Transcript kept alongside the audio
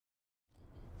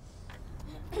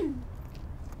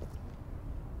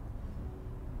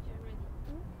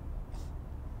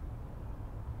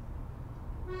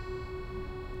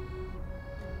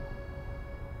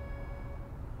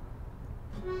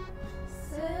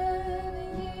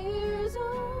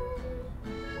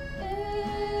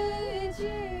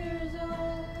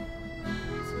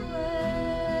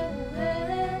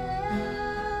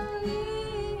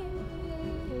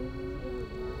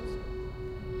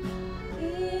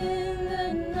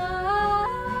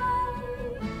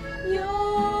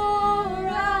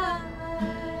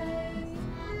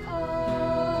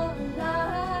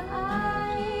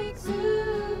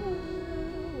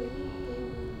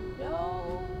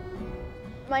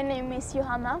My name is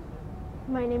Johanna.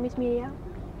 My name is Miriam.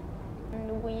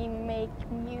 And we make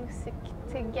music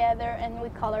together and we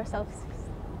call ourselves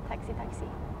Taxi Taxi.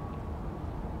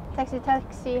 Taxi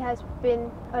Taxi has been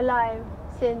alive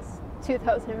since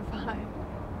 2005.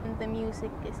 And the music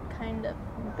is kind of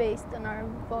based on our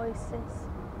voices,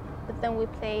 but then we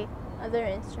play other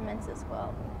instruments as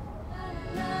well.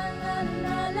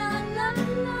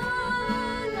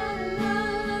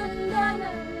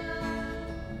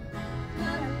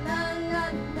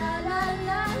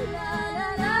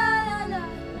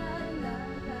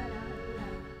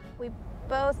 We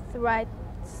both write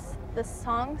the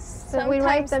songs. So we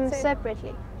write them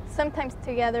separately? Sometimes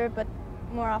together, but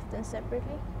more often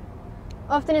separately.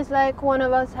 Often it's like one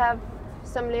of us have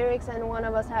some lyrics and one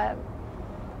of us have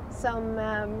some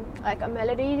like a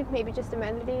melody, maybe just a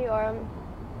melody, or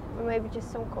maybe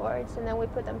just some chords, and then we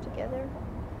put them together.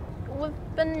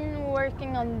 We've been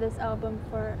working on this album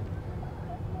for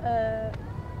a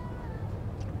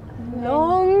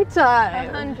long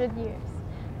time, 100 years,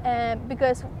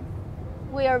 because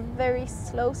we are very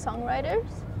slow songwriters.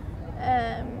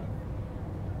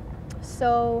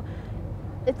 So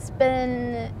it's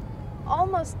been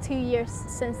almost 2 years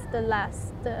since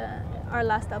our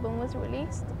last album was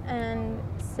released, and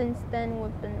since then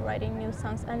we've been writing new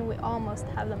songs, and we almost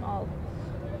have them all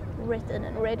written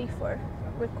and ready for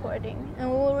recording.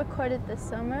 And we will record it this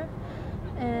summer.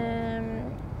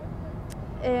 And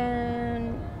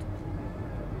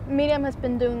Miriam has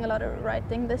been doing a lot of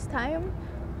writing this time,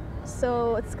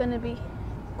 so it's going to be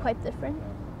quite different,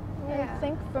 I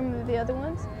think, from the other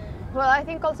ones. Well, I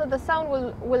think also the sound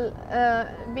will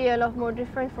be a lot more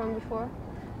different from before,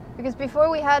 because before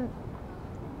we had,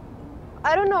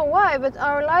 I don't know why, but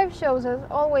our live shows has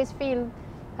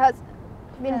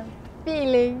been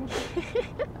feeling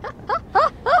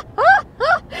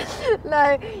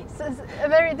like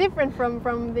very different from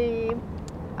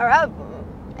our album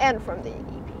and from the EP.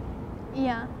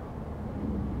 Yeah.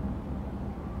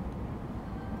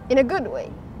 In a good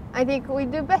way. I think we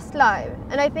do best live,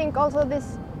 and I think also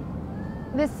this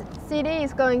CD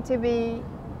is going to be...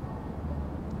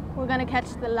 We're gonna catch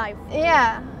the live.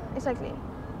 Yeah, exactly.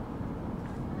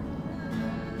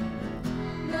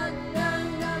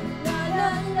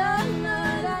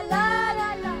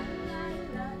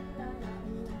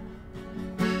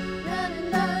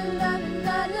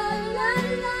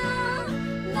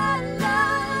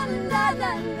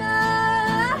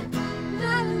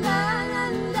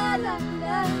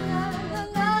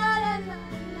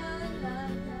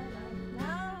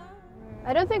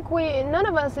 I don't think none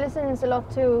of us listens a lot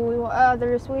to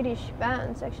other Swedish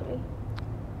bands, actually.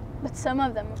 But some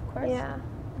of them, of course. Yeah.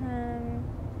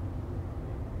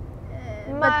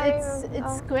 But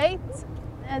it's great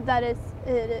that it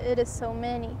is so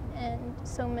many, and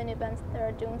so many bands that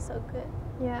are doing so good.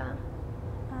 Yeah.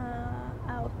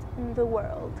 Out in the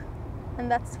world, and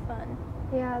that's fun.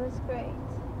 Yeah, that's great.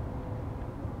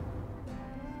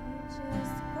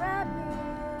 Just grab me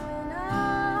when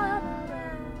I'm around.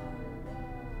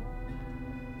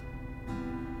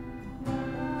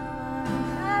 I'm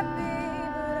happy,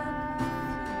 but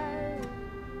I'm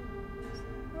confused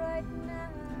right now.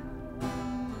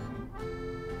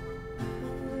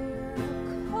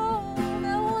 We're cold, I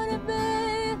wanna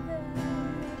bathe and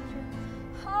make your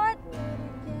heart beat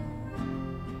again.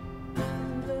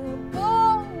 The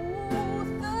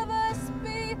both of us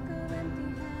speak of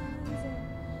empty hands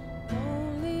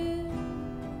and only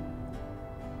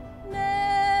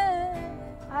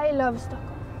I love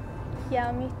Stockholm.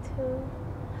 Yeah, me too.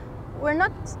 We're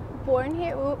not born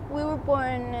here. We were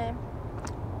born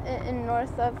in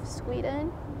north of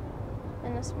Sweden,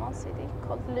 in a small city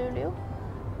called Luleå.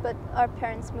 But our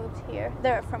parents moved here.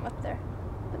 They're from up there.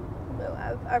 But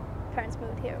our parents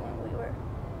moved here when we were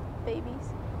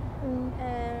babies.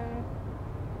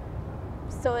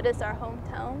 So it is our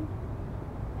hometown.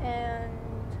 And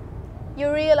you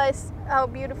realize how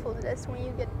beautiful it is when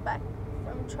you get back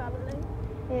from traveling.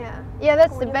 Yeah. Yeah,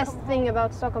 that's the When you best come thing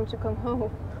about Stockholm, to come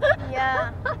home.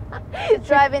 Yeah, to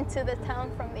drive into the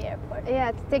town from the airport.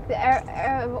 Yeah, to take the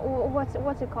what's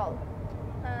it called?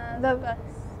 The bus,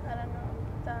 I don't know,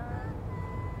 the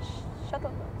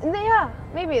shuttle bus. Yeah,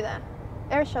 maybe the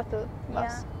air shuttle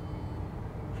bus Yeah.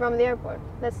 from the airport.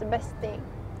 That's the best thing.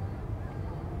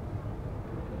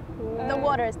 The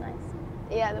water is nice.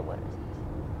 Yeah, the water is nice.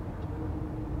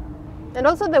 And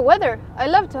also the weather. I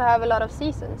love to have a lot of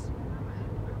seasons.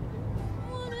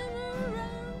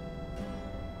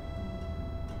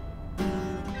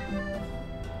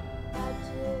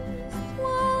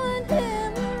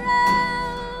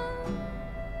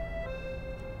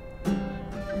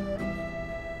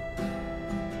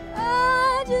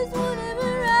 I just want him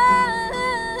around.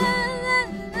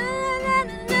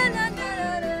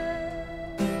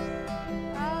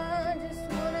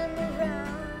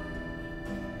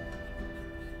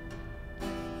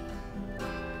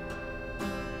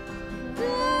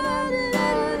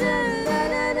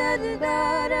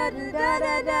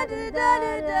 da da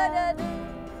da da da